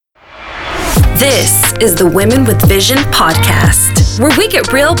This is the Women with Vision podcast, where we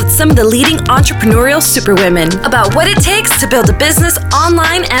get real with some of the leading entrepreneurial superwomen about what it takes to build a business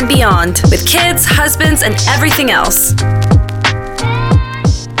online and beyond, with kids, husbands, and everything else.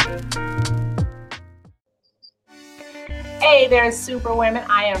 Hey there, superwomen.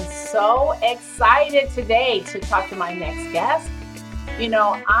 I am so excited today to talk to my next guest. You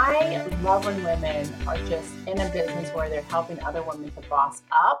know, I love when women are just in a business where they're helping other women to boss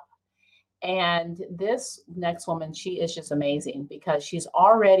up. And this next woman, she is just amazing because she's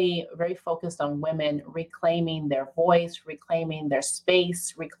already very focused on women reclaiming their voice, reclaiming their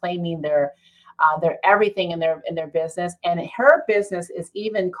space, reclaiming their everything in their business. And her business is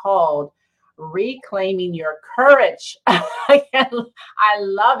even called Reclaiming Your Courage. I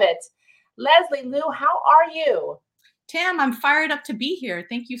love it. Leslie Liu, how are you? Tam, I'm fired up to be here.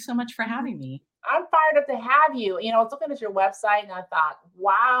 Thank you so much for having me. I'm fired up to have you. You know, I was looking at your website and I thought,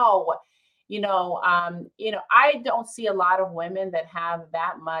 wow, I don't see a lot of women that have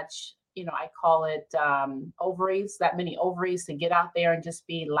that much, I call it ovaries, that many ovaries to get out there and just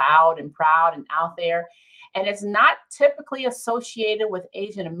be loud and proud and out there. And it's not typically associated with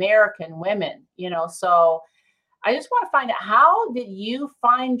Asian American women, so I just want to find out, how did you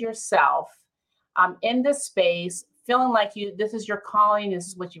find yourself in this space, feeling like this is your calling, this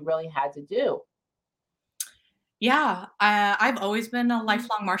is what you really had to do? Yeah, I've always been a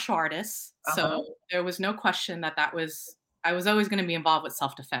lifelong martial artist, Uh-huh. so there was no question that I was always going to be involved with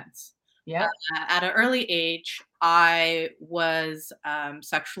self-defense. Yeah. At an early age, I was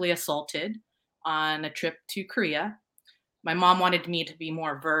sexually assaulted on a trip to Korea. My mom wanted me to be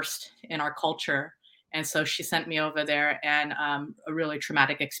more versed in our culture, and so she sent me over there, and a really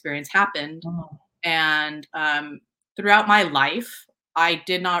traumatic experience happened. Oh, And throughout my life, I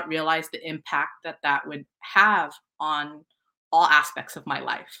did not realize the impact that that would have on all aspects of my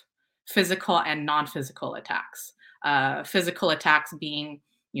life, physical and non-physical attacks. Physical attacks being,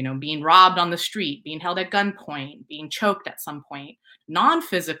 being robbed on the street, being held at gunpoint, being choked at some point.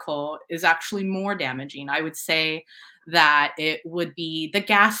 Non-physical is actually more damaging. I would say that it would be the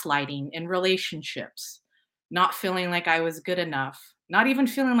gaslighting in relationships, not feeling like I was good enough, not even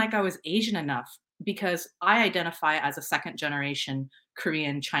feeling like I was Asian enough, because I identify as a second generation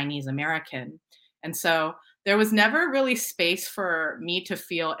Korean Chinese American. And so there was never really space for me to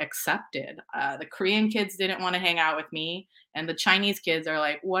feel accepted. The Korean kids didn't want to hang out with me, and the Chinese kids are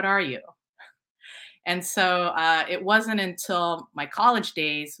like, "What are you?" And so it wasn't until my college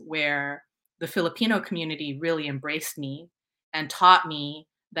days where the Filipino community really embraced me and taught me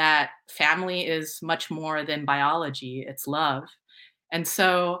that family is much more than biology, it's love. And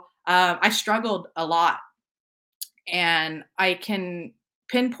so I struggled a lot, and I can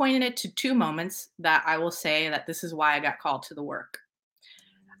pinpoint it to two moments that I will say that this is why I got called to the work.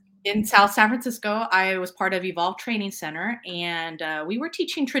 In South San Francisco, I was part of Evolve Training Center, and we were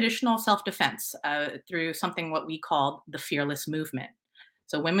teaching traditional self defense through something what we called the Fearless Movement.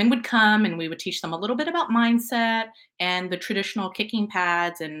 So women would come, and we would teach them a little bit about mindset and the traditional kicking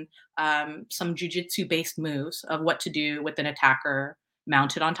pads and some jujitsu based moves of what to do with an attacker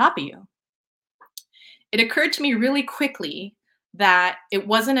mounted on top of you. It occurred to me really quickly that it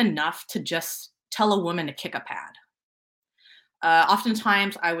wasn't enough to just tell a woman to kick a pad.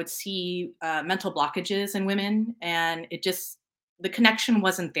 Oftentimes, I would see mental blockages in women, and the connection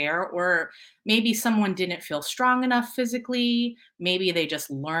wasn't there, or maybe someone didn't feel strong enough physically. Maybe they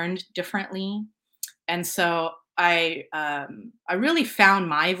just learned differently. And so I really found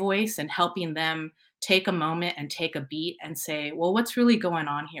my voice in helping them take a moment and take a beat and say, well, what's really going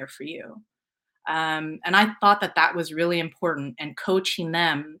on here for you? And I thought that that was really important, and coaching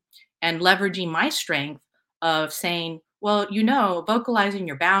them and leveraging my strength of saying, well, vocalizing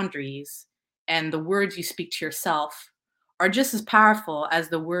your boundaries and the words you speak to yourself are just as powerful as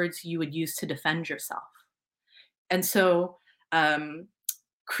the words you would use to defend yourself. And so um,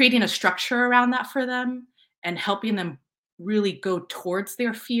 creating a structure around that for them and helping them really go towards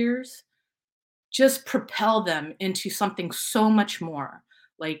their fears just propel them into something so much more,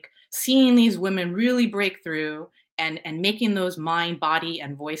 like seeing these women really break through and making those mind, body,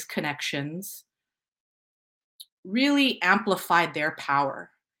 and voice connections really amplified their power.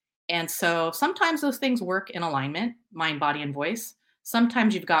 And so sometimes those things work in alignment, mind, body, and voice.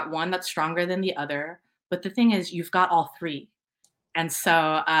 Sometimes you've got one that's stronger than the other, but the thing is, you've got all three. And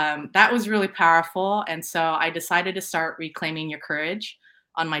so that was really powerful. And so I decided to start Reclaiming Your Courage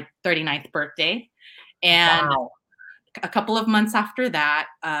on my 39th birthday. And wow. a couple of months after that,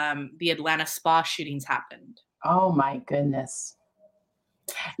 the Atlanta spa shootings happened. Oh my goodness.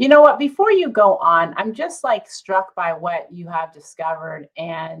 You know what? Before you go on, I'm just like struck by what you have discovered.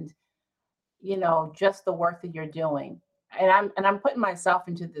 And, just the work that you're doing. And I'm putting myself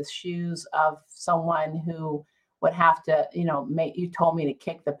into the shoes of someone who would have to, make you told me to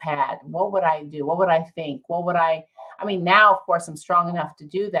kick the pad. What would I do? What would I think? I mean, now of course I'm strong enough to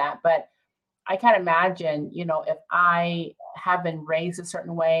do that, but I can't imagine, if I have been raised a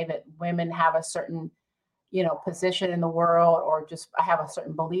certain way that women have a certain, position in the world, or just I have a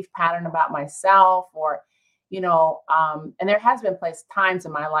certain belief pattern about myself, or, and there has been times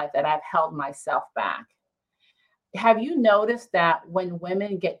in my life that I've held myself back. Have you noticed that when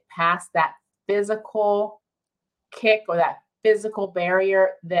women get past that physical kick or that physical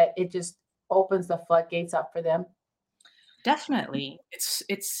barrier, that it just opens the floodgates up for them? Definitely.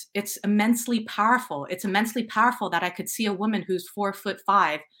 It's immensely powerful. It's immensely powerful that I could see a woman who's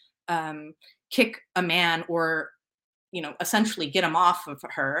 4'5", um, kick a man, or essentially get him off of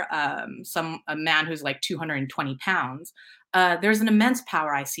her. A man who's like 220 pounds. There's an immense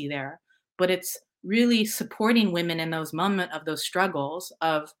power I see there, but it's really supporting women in those moment of those struggles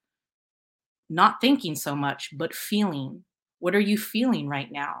of not thinking so much, but feeling. What are you feeling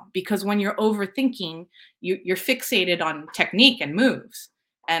right now? Because when you're overthinking, you're fixated on technique and moves.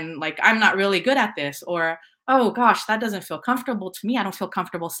 And like, I'm not really good at this, or, oh gosh, that doesn't feel comfortable to me. I don't feel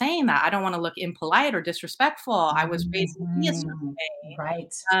comfortable saying that. I don't want to look impolite or disrespectful. I was raised to be a certain Mhm. way.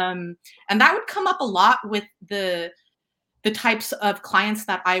 Right. And that would come up a lot with the types of clients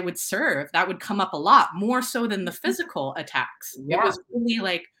that I would serve. That would come up a lot more so than the physical attacks. It Yeah, was really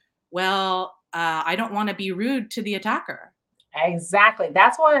like, well, I don't want to be rude to the attacker. exactly.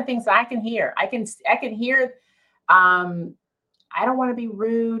 That's one of the things I can hear. I can hear, um, I don't want to be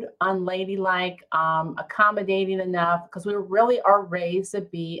rude, unladylike, accommodating enough, because we really are raised to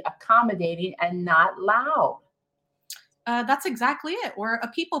be accommodating and not loud. That's exactly it, or a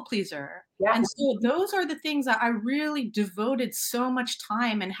people pleaser. Yeah. And so those are the things that I really devoted so much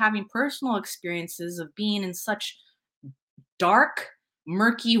time and having personal experiences of being in such dark,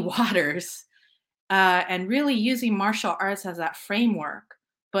 murky waters, and really using martial arts as that framework,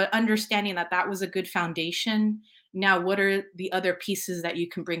 but understanding that that was a good foundation. Now, what are the other pieces that you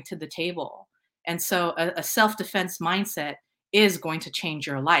can bring to the table? And so, a self defense mindset is going to change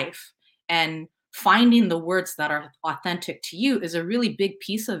your life. And finding the words that are authentic to you is a really big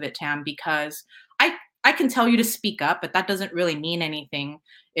piece of it, Tam, because I can tell you to speak up, but that doesn't really mean anything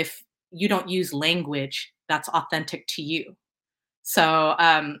if you don't use language that's authentic to you. So,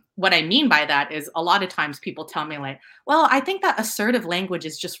 what I mean by that is a lot of times people tell me, like, well, I think that assertive language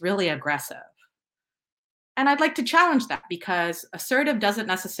is just really aggressive. And I'd like to challenge that because assertive doesn't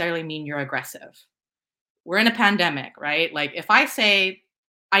necessarily mean you're aggressive. We're in a pandemic, right? Like, if I say,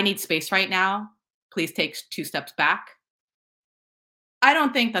 I need space right now, please take two steps back. I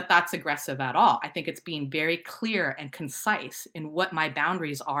don't think that that's aggressive at all. I think it's being very clear and concise in what my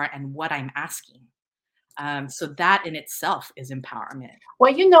boundaries are and what I'm asking. So that in itself is empowerment.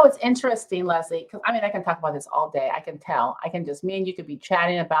 Well, it's interesting, Leslie, because I mean, I can talk about this all day. I can tell. I can just, me and you could be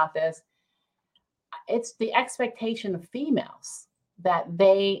chatting about this. It's the expectation of females that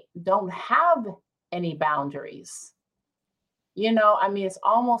they don't have any boundaries. I mean, it's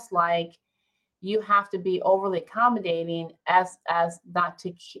almost like you have to be overly accommodating as not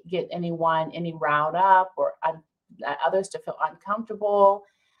to get anyone any riled up, or others to feel uncomfortable.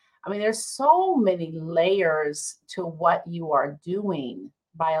 I mean, there's so many layers to what you are doing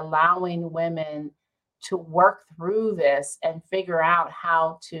by allowing women to work through this and figure out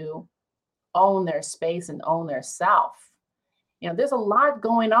how to own their space and own their self. There's a lot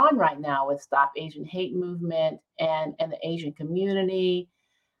going on right now with Stop Asian Hate movement and the Asian community,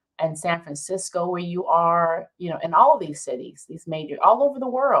 and San Francisco, where you are, in all of these cities, these major, all over the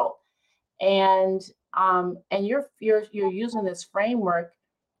world. And you're using this framework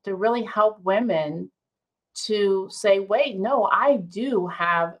to really help women to say, wait, no, I do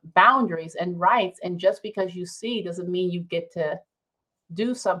have boundaries and rights, and just because you see doesn't mean you get to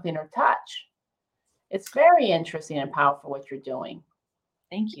do something or touch. It's very interesting and powerful what you're doing.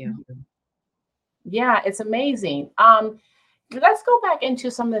 Thank you. Yeah, it's amazing. Let's go back into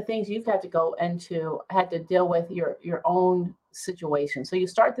some of the things you've had to deal with your own situation. So you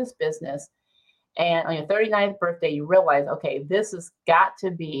start this business, and on your 39th birthday, you realize, okay, this has got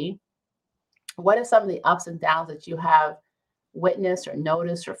to be. What are some of the ups and downs that you have witnessed or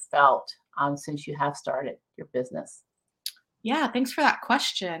noticed or felt, since you have started your business? Yeah, thanks for that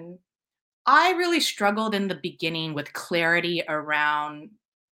question. I really struggled in the beginning with clarity around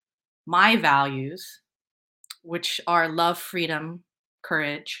my values, which are love, freedom,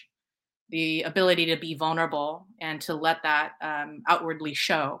 courage, the ability to be vulnerable and to let that outwardly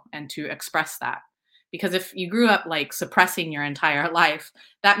show and to express that. Because if you grew up like suppressing your entire life,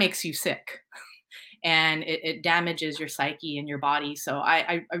 that makes you sick and it damages your psyche and your body. So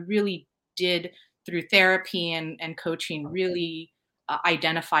I really did through therapy and coaching really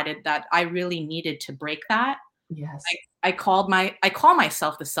identified it that I really needed to break that. Yes. I call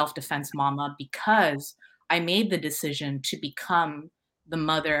myself the self-defense mama because I made the decision to become the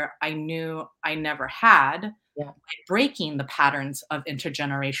mother I knew I never had by Yeah. breaking the patterns of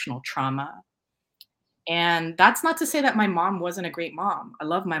intergenerational trauma. And that's not to say that my mom wasn't a great mom. I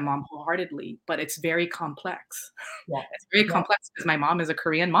love my mom wholeheartedly, but it's very complex. Yeah. It's very Yeah. complex because my mom is a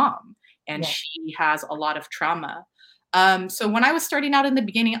Korean mom and Yeah. she has a lot of trauma. So when I was starting out in the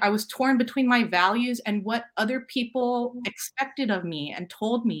beginning, I was torn between my values and what other people expected of me and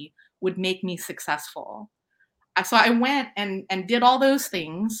told me would make me successful. So I went and did all those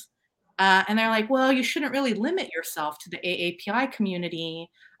things, and they're like, "Well, you shouldn't really limit yourself to the AAPI community.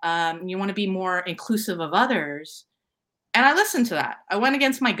 You want to be more inclusive of others." And I listened to that. I went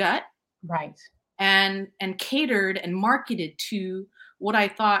against my gut Right. and catered and marketed to what I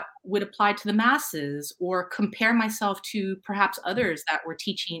thought would apply to the masses or compare myself to perhaps others that were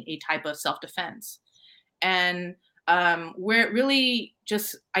teaching a type of self-defense. And where it really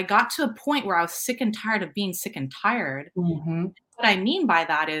just I got to a point where I was sick and tired of being sick and tired. Hmm. What I mean by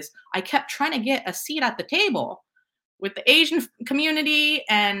that is I kept trying to get a seat at the table with the Asian community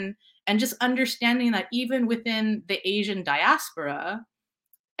and just understanding that even within the Asian diaspora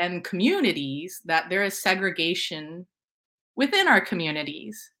and communities that there is segregation within our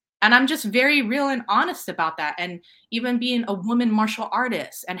communities. And I'm just very real and honest about that. And even being a woman martial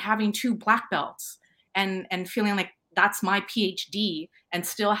artist and having two black belts and feeling like that's my PhD and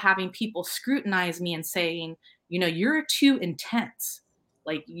still having people scrutinize me and saying, you're too intense.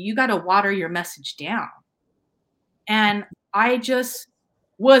 Like you got to water your message down. And I just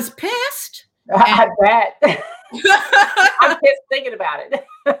was pissed. And I bet. I'm just thinking about it.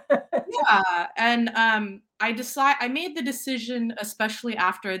 yeah, and I made the decision, especially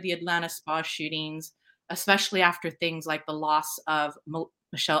after the Atlanta spa shootings, especially after things like the loss of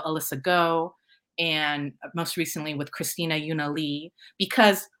Michelle Alyssa Go, and most recently with Christina Yuna Lee,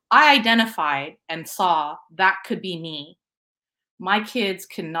 because I identified and saw that could be me. My kids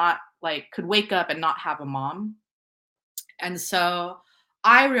could wake up and not have a mom, and so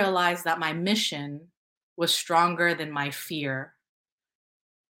I realized that my mission was stronger than my fear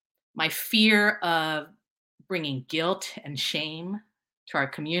of bringing guilt and shame to our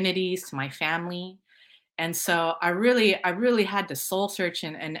communities, to my family. And so I really had to soul search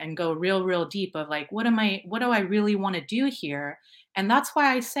and go real deep of like, what do I really want to do here? And that's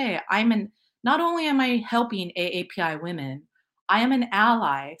why I say not only am I helping AAPI women, I am an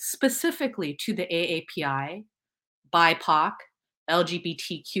ally specifically to the AAPI, BIPOC,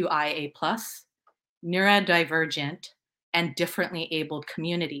 LGBTQIA+, neurodivergent, and differently abled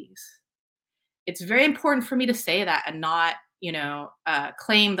communities. It's very important for me to say that and not,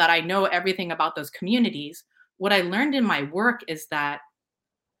 claim that I know everything about those communities. What I learned in my work is that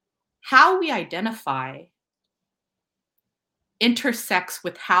how we identify intersects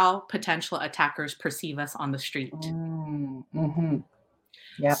with how potential attackers perceive us on the street. Mm-hmm.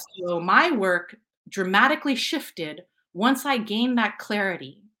 Yep. So my work dramatically shifted once I gained that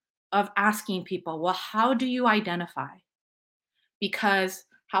clarity of asking people, well, how do you identify? Because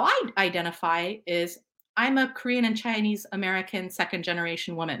how I identify is I'm a Korean and Chinese American second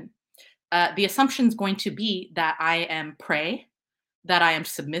generation woman. The assumption is going to be that I am prey, that I am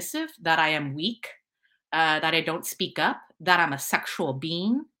submissive, that I am weak, that I don't speak up, that I'm a sexual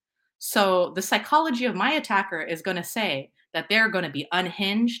being. So the psychology of my attacker is going to say that they're going to be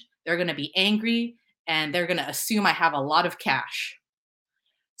unhinged, they're going to be angry, and they're going to assume I have a lot of cash.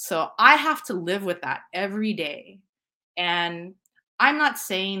 So I have to live with that every day. And I'm not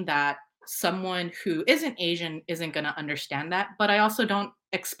saying that someone who isn't Asian isn't going to understand that, but I also don't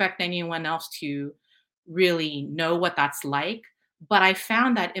expect anyone else to really know what that's like. But I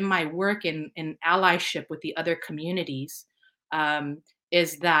found that in my work in allyship with the other communities,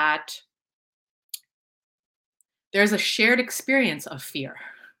 is that there's a shared experience of fear.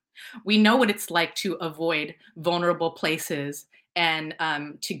 We know what it's like to avoid vulnerable places and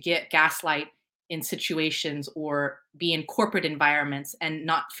to get gaslight in situations or be in corporate environments and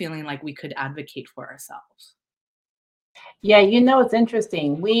not feeling like we could advocate for ourselves. Yeah, it's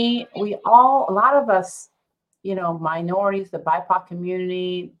interesting. We all, a lot of us, minorities, the BIPOC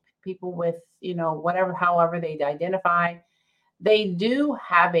community, people with, whatever, however they identify, they do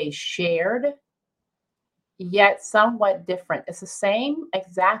have a shared yet somewhat different. It's the same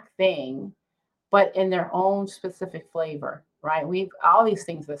exact thing, but in their own specific flavor. right? We've all these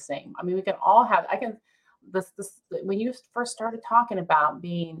things the same. I mean, we can all have. I can this when you first started talking about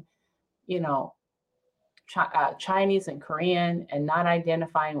being, you know, Chinese and Korean and not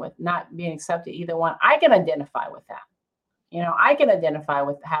identifying with not being accepted either one. I can identify with that. You know, I can identify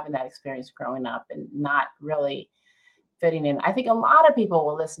with having that experience growing up and not really fitting in. I think a lot of people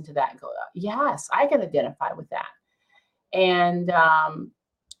will listen to that and go, "Yes, I can identify with that."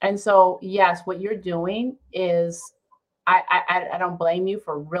 And so yes, what you're doing is I don't blame you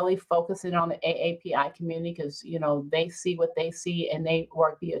for really focusing on the AAPI community because you know they see what they see and they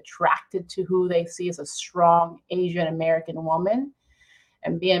or be attracted to who they see as a strong Asian American woman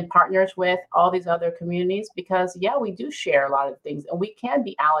and being partners with all these other communities because yeah, we do share a lot of things and we can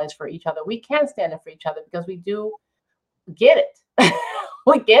be allies for each other. We can stand up for each other because we do get it.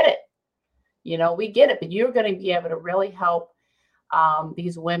 We get it. You know, we get it, but you're going to be able to really help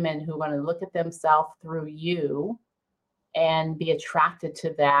these women who are going to look at themselves through you and be attracted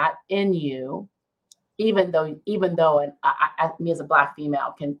to that in you, even though me as a Black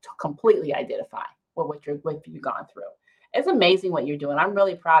female can completely identify with what you've gone through. It's amazing what you're doing. I'm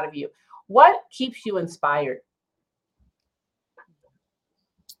really proud of you. What keeps you inspired?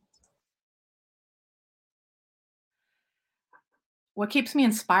 What keeps me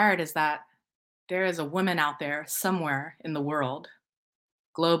inspired is that there is a woman out there somewhere in the world,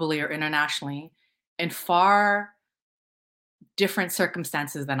 globally or internationally, in far different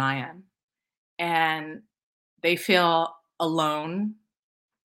circumstances than I am. And they feel alone,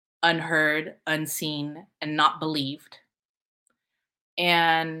 unheard, unseen, and not believed.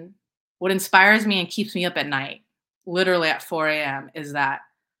 And what inspires me and keeps me up at night, literally at 4 a.m., is that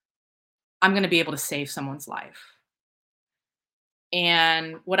I'm going to be able to save someone's life.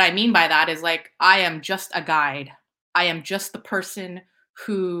 And what I mean by that is like, I am just a guide. I am just the person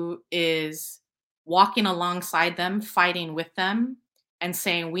who is walking alongside them, fighting with them, and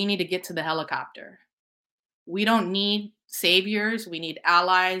saying, we need to get to the helicopter. We don't need saviors. We need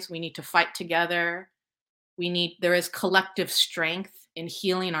allies. We need to fight together. There is collective strength in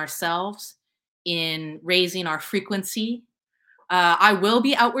healing ourselves, in raising our frequency. I will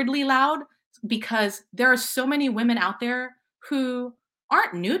be outwardly loud because there are so many women out there who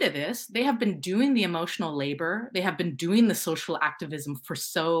aren't new to this. They have been doing the emotional labor. They have been doing the social activism for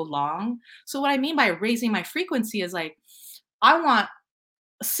so long. So what I mean by raising my frequency is like, I want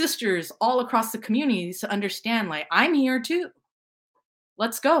sisters all across the communities to understand, like, I'm here too.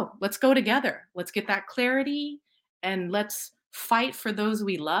 Let's go together. Let's get that clarity and let's fight for those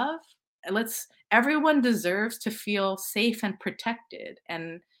we love. And everyone deserves to feel safe and protected.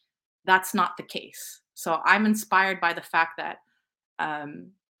 And that's not the case. So I'm inspired by the fact that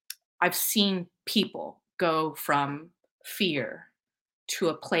I've seen people go from fear to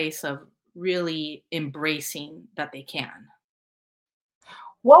a place of really embracing that they can.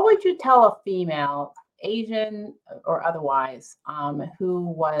 What would you tell a female, Asian or otherwise, who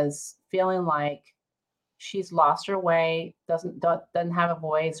was feeling like she's lost her way, doesn't have a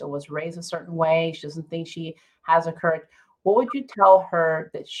voice, or was raised a certain way? She doesn't think she has a courage. What would you tell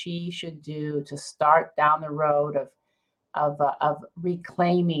her that she should do to start down the road of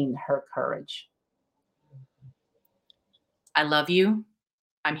reclaiming her courage? I love you.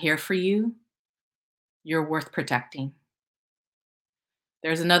 I'm here for you. You're worth protecting.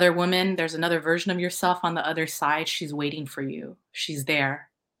 There's another woman, there's another version of yourself on the other side. She's waiting for you. She's there.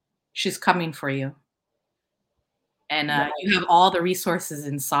 She's coming for you. And you have all the resources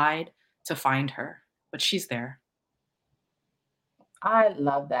inside to find her, but she's there. I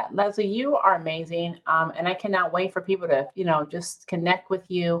love that. Leslie, you are amazing. And I cannot wait for people to, just connect with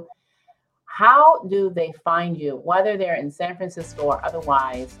you. How do they find you, whether they're in San Francisco or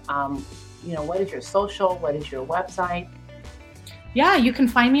otherwise? What is your social? What is your website? Yeah, you can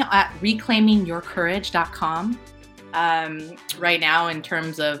find me at reclaimingyourcourage.com. Right now, in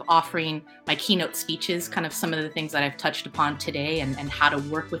terms of offering my keynote speeches, kind of some of the things that I've touched upon today and how to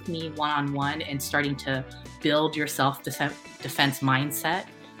work with me one-on-one and starting to build your self-defense mindset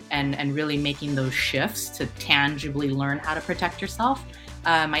and really making those shifts to tangibly learn how to protect yourself.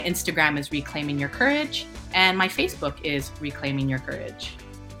 My Instagram is Reclaiming Your Courage and my Facebook is Reclaiming Your Courage.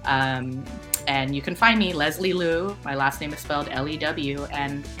 And you can find me, Leslie Liu. My last name is spelled L-E-W,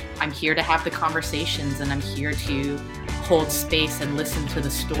 and I'm here to have the conversations, and I'm here to hold space and listen to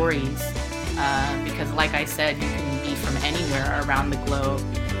the stories. Because like I said, you can be from anywhere around the globe,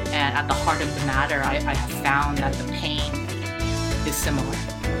 and at the heart of the matter, I have found that the pain is similar.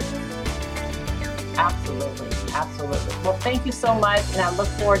 Absolutely. Absolutely. Well, thank you so much, and I look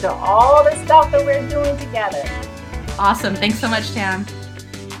forward to all the stuff that we're doing together. Awesome. Thanks so much, Tam.